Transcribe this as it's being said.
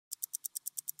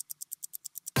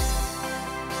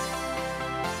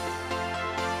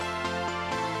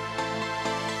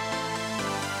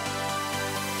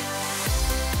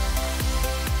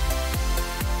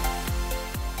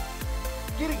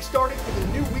started with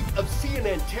a new week of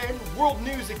CNN 10, world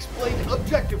news explained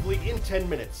objectively in 10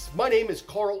 minutes. My name is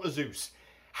Carl Azus.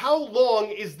 How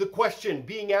long is the question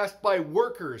being asked by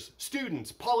workers,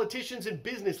 students, politicians, and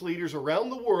business leaders around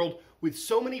the world with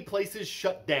so many places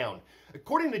shut down?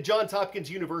 According to Johns Hopkins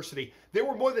University, there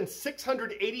were more than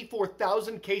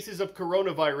 684,000 cases of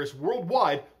coronavirus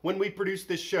worldwide when we produced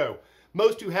this show.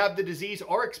 Most who have the disease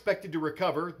are expected to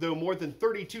recover, though more than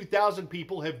 32,000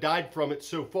 people have died from it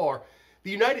so far. The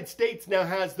United States now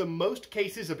has the most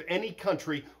cases of any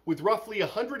country, with roughly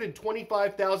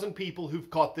 125,000 people who've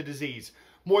caught the disease.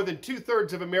 More than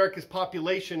two-thirds of America's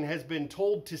population has been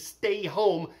told to stay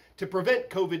home to prevent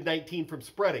COVID-19 from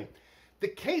spreading. The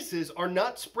cases are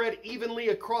not spread evenly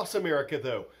across America,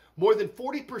 though. More than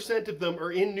 40% of them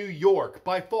are in New York,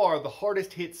 by far the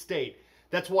hardest hit state.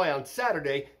 That's why on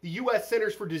Saturday, the U.S.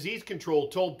 Centers for Disease Control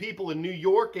told people in New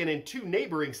York and in two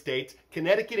neighboring states,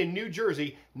 Connecticut and New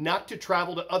Jersey, not to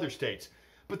travel to other states.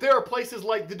 But there are places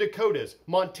like the Dakotas,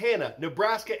 Montana,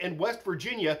 Nebraska, and West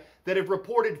Virginia that have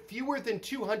reported fewer than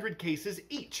 200 cases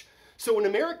each. So an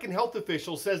American health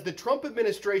official says the Trump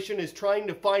administration is trying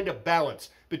to find a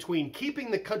balance between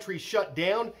keeping the country shut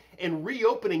down and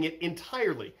reopening it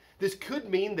entirely. This could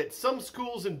mean that some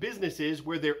schools and businesses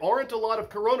where there aren't a lot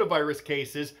of coronavirus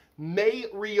cases may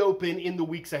reopen in the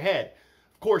weeks ahead.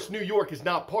 Of course, New York is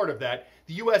not part of that.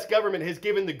 The U.S. government has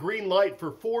given the green light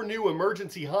for 4 new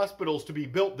emergency hospitals to be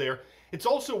built there. It's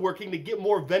also working to get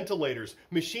more ventilators,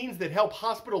 machines that help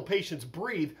hospital patients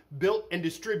breathe, built and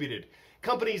distributed.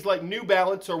 Companies like New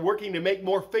Balance are working to make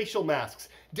more facial masks.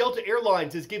 Delta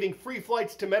Airlines is giving free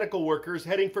flights to medical workers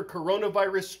heading for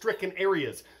coronavirus-stricken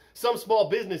areas. Some small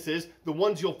businesses, the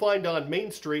ones you'll find on Main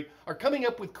Street, are coming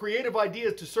up with creative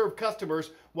ideas to serve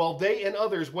customers while they and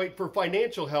others wait for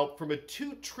financial help from a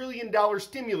 $2 trillion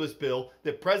stimulus bill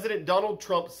that President Donald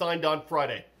Trump signed on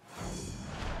Friday.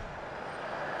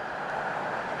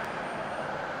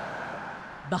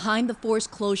 Behind the forced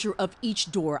closure of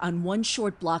each door on one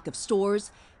short block of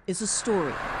stores is a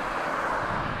story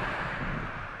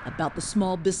about the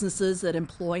small businesses that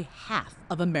employ half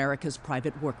of America's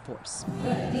private workforce.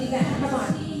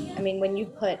 I mean, when you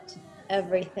put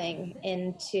everything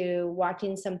into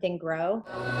watching something grow,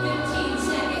 15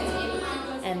 seconds,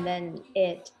 and then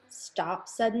it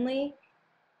stops suddenly,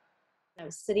 I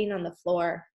was sitting on the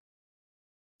floor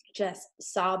just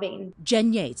sobbing.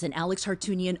 Jen Yates and Alex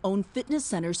Hartunian own fitness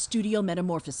center Studio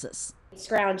Metamorphosis.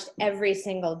 Scrounged every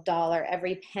single dollar,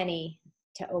 every penny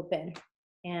to open,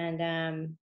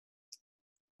 and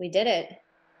we did it.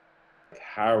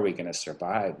 How are we going to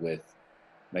survive with,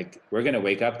 like, we're going to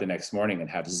wake up the next morning and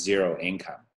have zero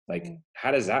income? Like, how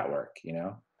does that work, you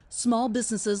know? Small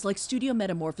businesses like Studio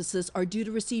Metamorphosis are due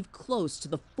to receive close to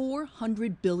the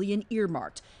 $400 billion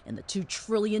earmarked in the $2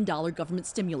 trillion government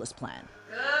stimulus plan.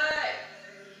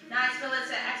 Good. Nice,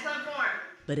 Melissa. Excellent form.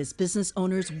 But as business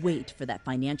owners wait for that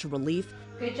financial relief,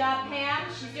 Good job, Pam.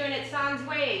 She's doing it sans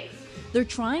waves. they're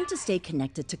trying to stay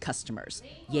connected to customers.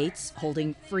 Yates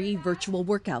holding free virtual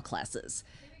workout classes,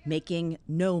 making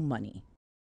no money.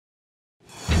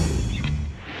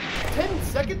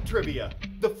 10-second trivia.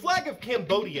 The flag of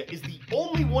Cambodia is the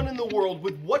only one in the world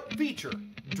with what feature?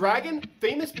 Dragon,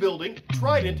 famous building,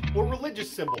 trident, or religious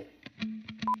symbol?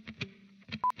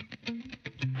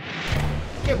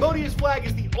 Cambodia's flag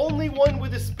is the only one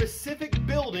with a specific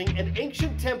building, an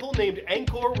ancient temple named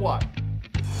Angkor Wat.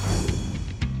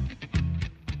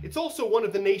 It's also one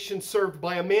of the nations served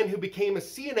by a man who became a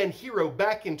CNN hero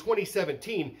back in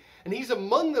 2017, and he's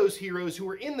among those heroes who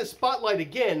are in the spotlight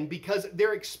again because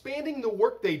they're expanding the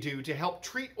work they do to help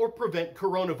treat or prevent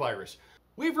coronavirus.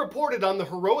 We've reported on the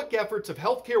heroic efforts of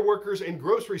healthcare workers and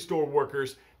grocery store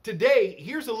workers. Today,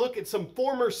 here's a look at some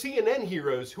former CNN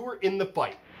heroes who are in the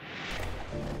fight.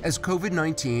 As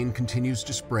COVID-19 continues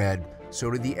to spread,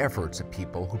 so do the efforts of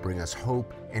people who bring us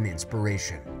hope and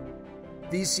inspiration.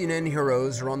 These CNN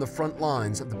heroes are on the front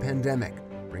lines of the pandemic,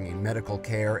 bringing medical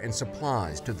care and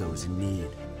supplies to those in need.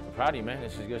 I'm proud of you, man.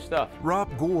 This is good stuff.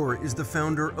 Rob Gore is the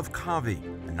founder of CAVI,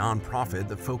 a nonprofit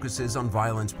that focuses on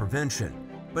violence prevention.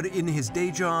 But in his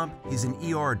day job, he's an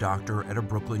ER doctor at a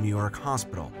Brooklyn, New York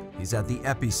hospital. He's at the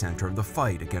epicenter of the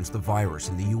fight against the virus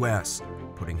in the U.S.,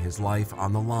 putting his life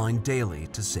on the line daily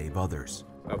to save others.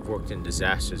 I've worked in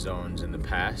disaster zones in the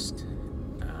past.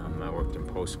 I worked in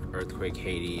post-earthquake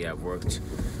Haiti. I've worked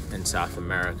in South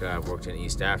America. I've worked in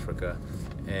East Africa.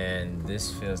 And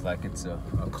this feels like it's a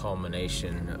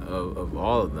culmination of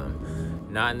all of them.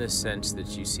 Not in the sense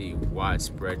that you see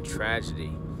widespread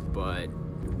tragedy, but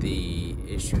the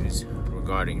issues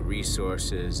regarding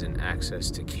resources and access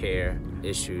to care,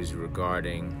 issues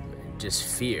regarding just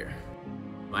fear.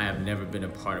 I have never been a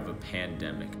part of a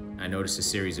pandemic. I noticed a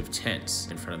series of tents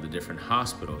in front of the different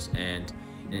hospitals, and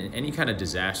in any kind of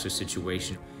disaster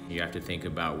situation, you have to think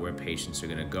about where patients are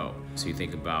going to go. So you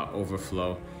think about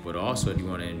overflow, but also you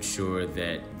want to ensure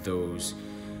that those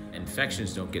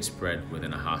infections don't get spread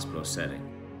within a hospital setting.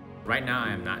 Right now, I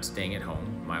am not staying at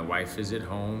home. My wife is at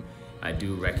home. I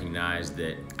do recognize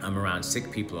that I'm around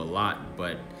sick people a lot,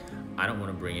 but I don't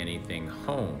want to bring anything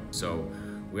home. So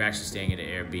we're actually staying at an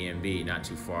Airbnb not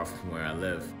too far from where I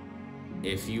live.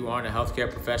 If you aren't a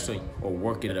healthcare professional or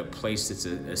work at a place that's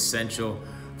essential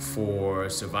for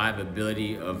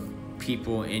survivability of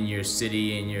people in your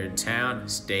city, in your town,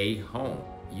 stay home.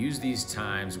 Use these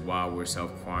times while we're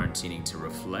self-quarantining to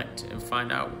reflect and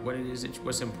find out what it is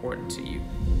what's important to you.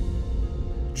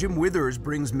 Jim Withers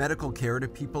brings medical care to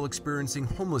people experiencing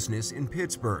homelessness in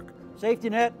Pittsburgh. Safety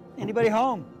net, anybody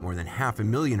home? More than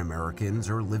 500,000 Americans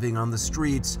are living on the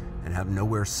streets and have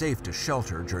nowhere safe to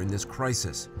shelter during this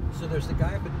crisis. So there's the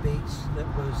guy up at Bates that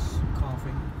was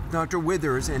coughing. Dr.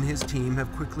 Withers and his team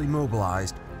have quickly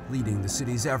mobilized, leading the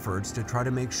city's efforts to try to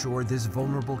make sure this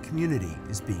vulnerable community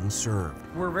is being served.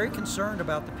 We're very concerned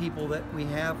about the people that we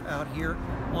have out here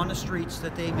on the streets,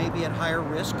 that they may be at higher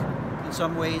risk in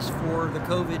some ways for the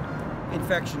COVID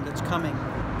infection that's coming.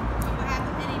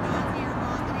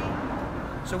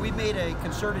 So we've made a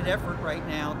concerted effort right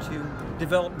now to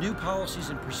develop new policies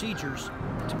and procedures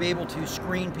to be able to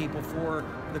screen people for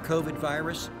the COVID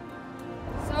virus.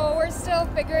 So we're still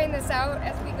figuring this out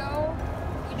as we go.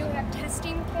 We do have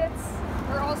testing kits.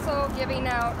 We're also giving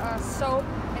out soap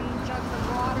and jugs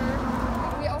of water.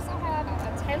 We also have a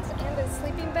tent and a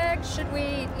sleeping bag should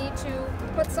we need to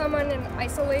put someone in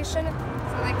isolation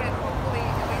so they can hopefully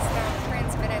at least not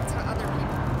transmit it to other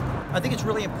people. I think it's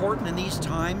really important in these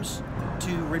times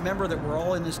to remember that we're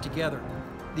all in this together.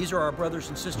 These are our brothers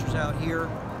and sisters out here.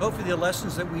 Hopefully the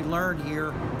lessons that we learned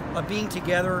here of being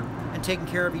together and taking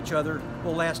care of each other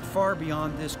will last far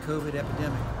beyond this COVID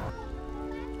epidemic.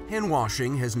 Hand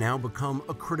washing has now become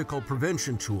a critical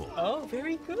prevention tool. Oh,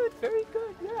 very good,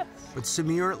 yes. But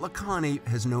Samir Lakhani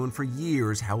has known for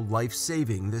years how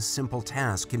life-saving this simple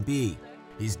task can be.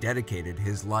 He's dedicated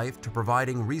his life to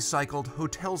providing recycled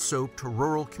hotel soap to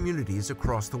rural communities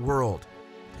across the world.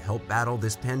 To help battle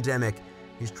this pandemic,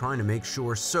 he's trying to make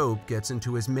sure soap gets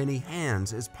into as many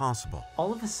hands as possible.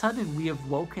 All of a sudden, we have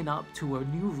woken up to a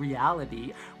new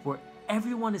reality where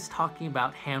everyone is talking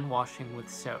about hand washing with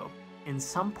soap. In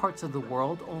some parts of the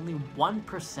world, only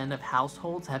 1% of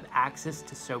households have access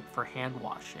to soap for hand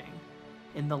washing.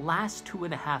 In the last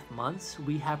 2.5 months,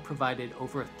 we have provided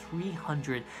over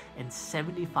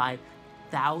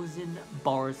 375,000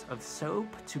 bars of soap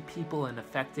to people in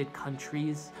affected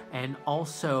countries, and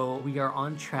also we are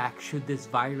on track, should this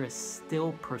virus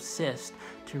still persist,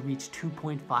 to reach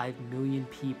 2.5 million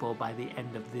people by the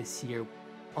end of this year.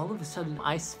 All of a sudden,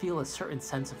 I feel a certain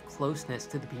sense of closeness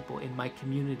to the people in my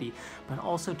community, but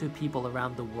also to people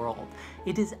around the world.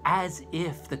 It is as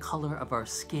if the color of our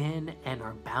skin and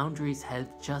our boundaries have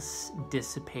just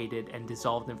dissipated and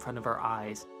dissolved in front of our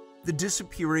eyes. The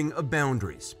disappearing of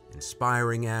boundaries,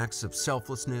 inspiring acts of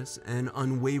selflessness and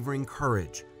unwavering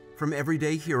courage from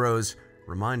everyday heroes,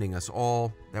 reminding us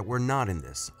all that we're not in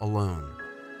this alone.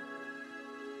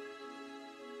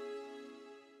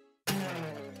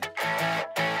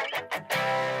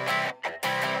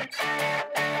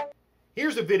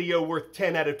 Here's a video worth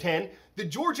 10 out of 10. The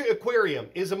Georgia Aquarium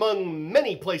is among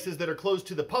many places that are closed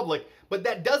to the public, but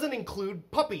that doesn't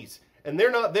include puppies. And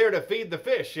they're not there to feed the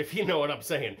fish, if you know what I'm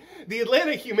saying. The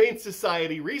Atlanta Humane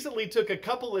Society recently took a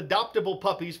couple adoptable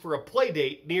puppies for a play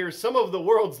date near some of the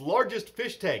world's largest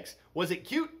fish tanks. Was it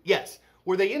cute? Yes.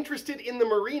 Were they interested in the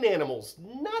marine animals?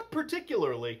 Not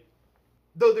particularly.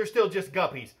 Though they're still just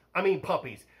puppies.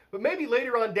 But maybe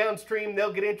later on downstream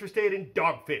they'll get interested in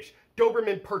dogfish,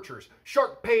 Doberman Perchers,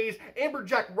 Shark Pays,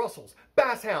 Amberjack Russells,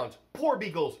 Bass Hounds, Poor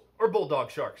Beagles, or Bulldog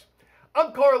Sharks.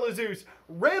 I'm Carl Azus,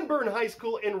 Ranburne High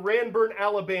School in Ranburne,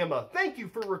 Alabama. Thank you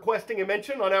for requesting a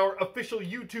mention on our official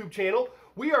YouTube channel.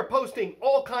 We are posting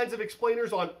all kinds of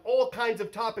explainers on all kinds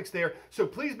of topics there, so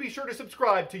please be sure to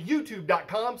subscribe to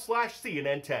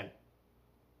youtube.com/CNN10.